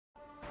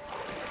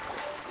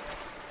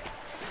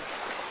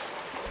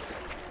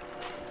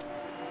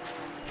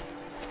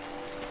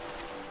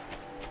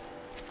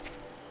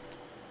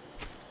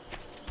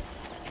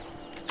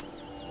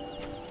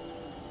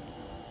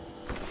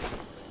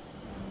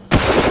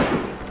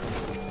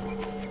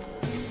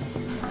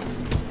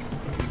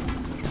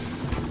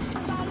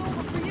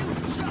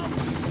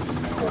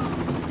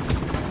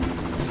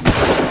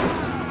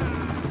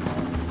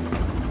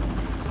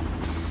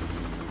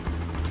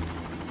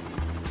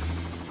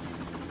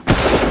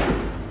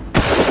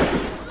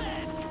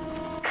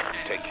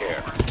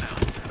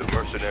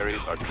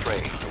mercenaries are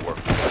trained to work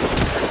together.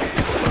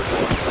 You will learn to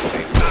watch the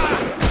same thing.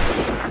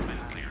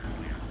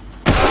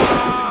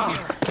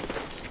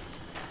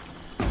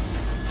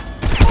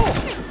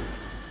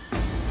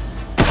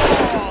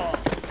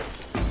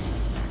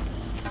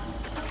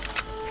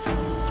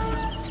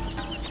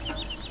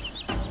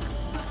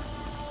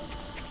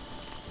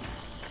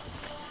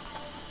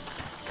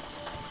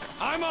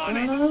 I'm on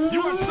it!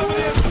 You want some of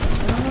this?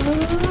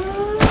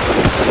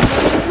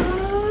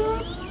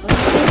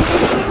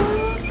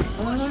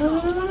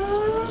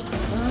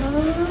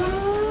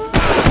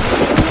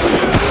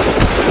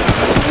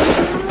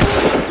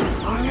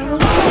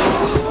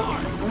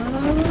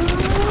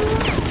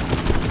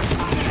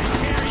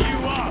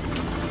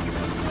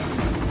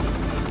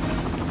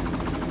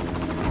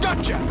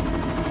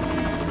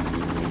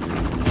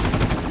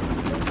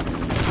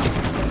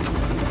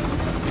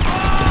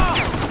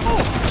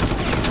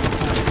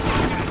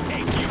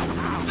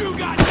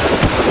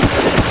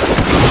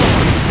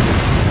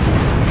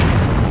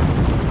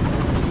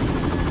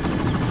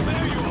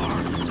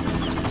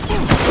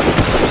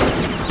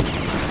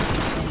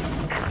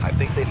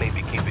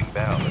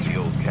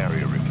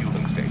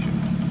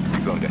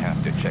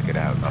 Check it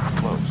out up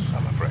close,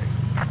 I'm afraid.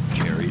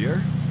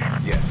 Carrier?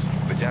 Yes,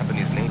 the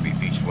Japanese Navy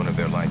beached one of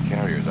their light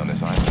carriers on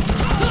this island.